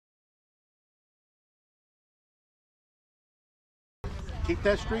Keep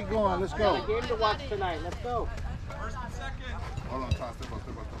that streak going. Let's go. Game to watch tonight. Let's go. First and second. Hold on, Tom. Step up.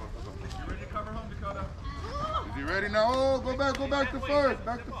 You ready to cover home, Dakota? Is he ready now? Oh, go back to first.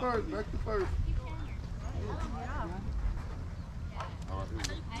 Back to first.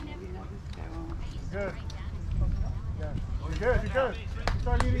 Good. You're good.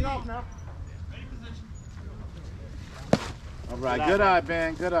 Start leading off now. All right, good eye,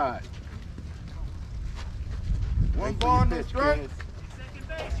 Ben. Good eye. One ball, no strike. Second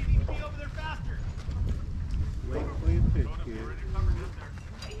base, you need to be over there faster. Wait for your pitch, kid.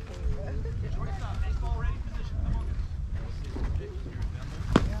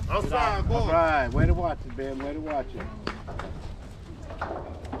 Outside, ball. All right, way to watch it, Ben. Way to watch it.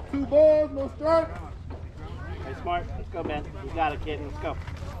 2 balls, no strike. Hey, Smart. Let's go, Ben. You got it, kid. Let's go.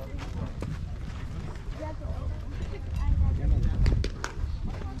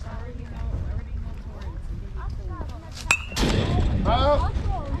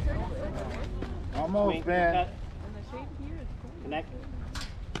 Almost, Swing, Ben. cut. Connect.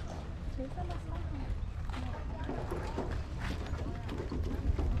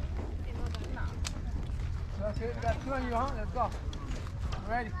 Okay, we got 2 on you, huh? Let's go.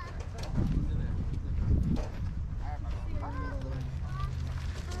 Ready.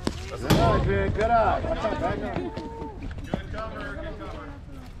 Good eye, Ben. Good eye. Good cover.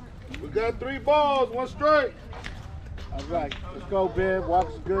 We got 3 balls, 1 strike. All right, let's go, Ben.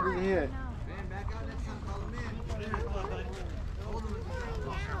 Walk's good in here.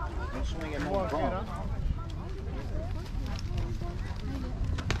 Don't swing at no bump.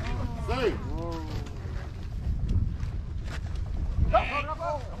 Safe. Come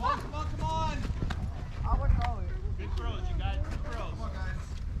on. Good throws, you guys. Good throws. Come on, guys.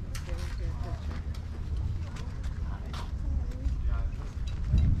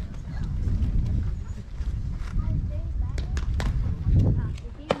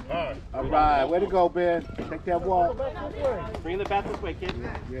 All right, way to go, Ben. Take that walk. Bring the bat this way, kid.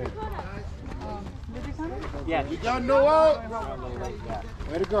 Yeah. Yeah. We got no out.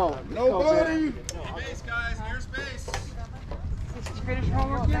 Way to go. Nobody. Space, guys. Near space. Did you finish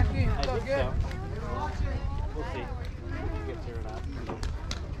homework yet? I think so. We'll see. Gets here or not.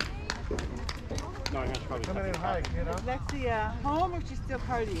 No, I'm gonna probably Coming in high, kid, huh? Lexi, home or she's still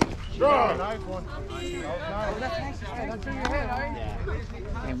partying? Sure. Nice one. Oh, that's nice. Don't turn your head, all right?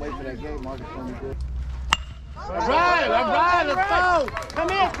 Yeah. Can't wait for that game. Marcus gonna be good. All right, let's go. Come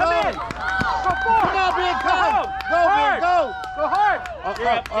in. Go forward. Come on, Ben. Come. Go, Ben. Go. Go hard.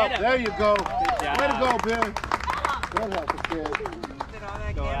 Up. There you go. job. Way to go, Ben. Good help, kid. Did all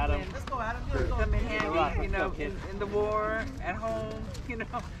that Go gambling. Adam. Let's go, Adam. Come in handy, you know, in the war, at home, you know.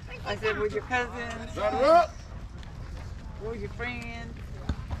 I said, with your cousins, Got it up. with your friends.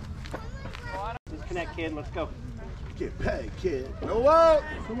 Disconnect, kid. Let's go. Get paid, kid. No out.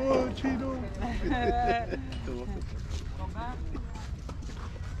 Come on, Chino. Back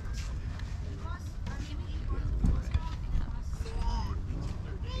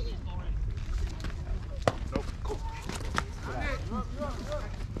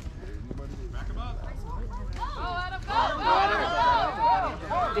him up.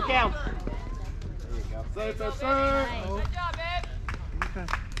 Get down. Safe at third. Good job, babe.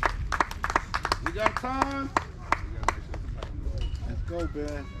 We got time. Let's go,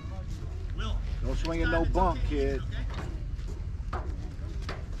 Ben. Will. Don't swing at no bump, kid.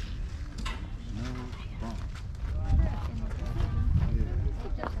 No bump. Yeah.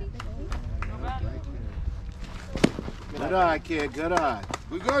 Good eye, kid. Good eye.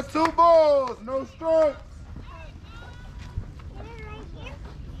 We got 2 balls, no strikes.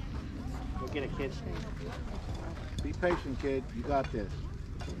 Go get it, kid. Be patient, kid. You got this.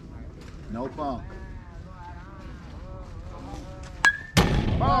 No bump.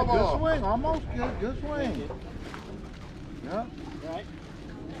 Foul Good ball. swing. Almost good. Good swing. Yep. Right.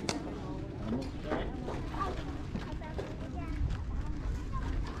 Almost.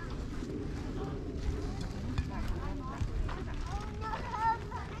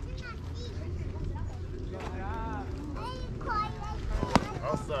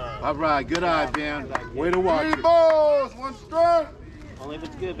 Outside. All right. Good eye, Ben. Way to watch 3 it. balls, 1 strike. Only if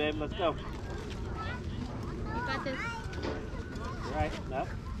it's good, babe. Let's go. You got this. Right. Up.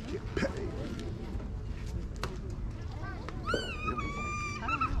 Get paid.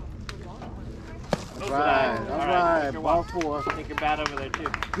 All right. All right. Ball 4. Take your bat over there, too.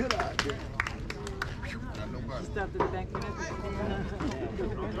 Good eye, Ben. Got nobody. Stuff to the bank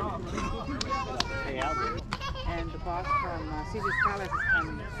Hey, Albert. and the boss from Caesar's Palace is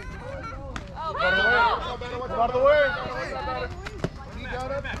coming. Out of the way. He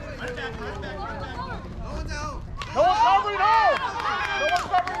got up. No one covering, no! No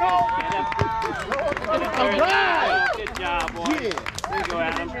All right. Good job, boy. Yeah. There you go,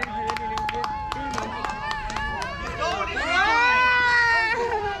 Adam.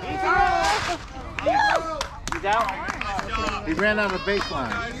 He's out. He ran out of the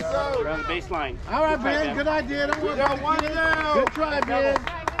baseline. Around the baseline. All right, Ben. Good idea. Don't worry about one down. Good try, Ben.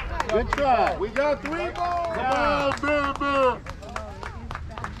 Good try. We got 3 balls. Come on, Ben.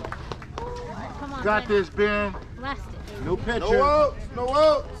 Come on, Got this, Ben. Blast it. No pitcher. No outs. No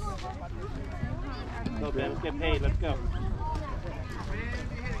outs. Go, Ben. Let's get paid. Let's go.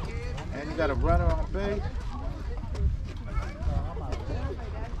 And you got a runner on base.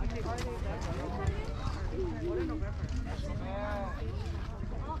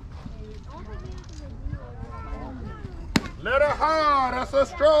 Let it hard. That's a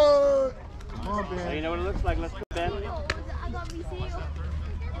strike. Come on, So you Ben. know what it looks like. Let's go, Ben. I got receipt.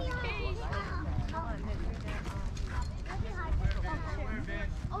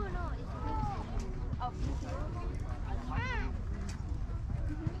 Oh no,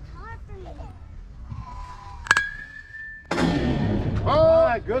 All Oh.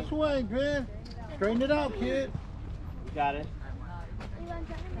 right, good swing, Ben. Straighten it out, kid. You got it.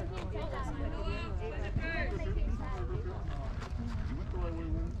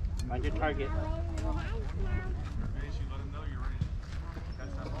 Find your target.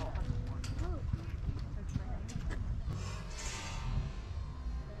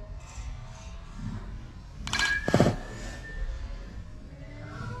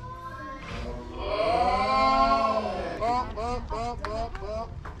 Up.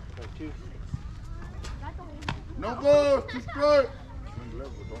 Go 2. No balls. 2 strikes.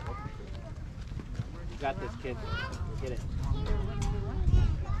 You got this, kid. Get it.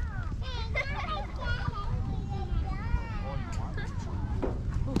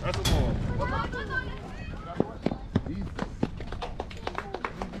 That's a ball. Easy.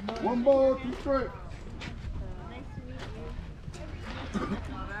 1 ball, 2 strikes.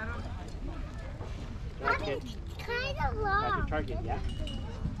 Go, kid. kind of Find your long. target, yeah?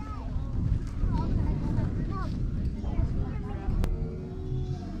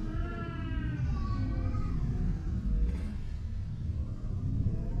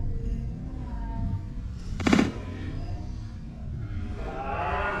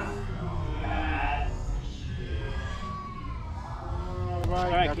 All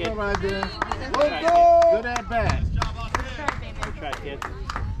right, right, that's kid. all right, Ben. Let's go. Good at bat. Good try, kid.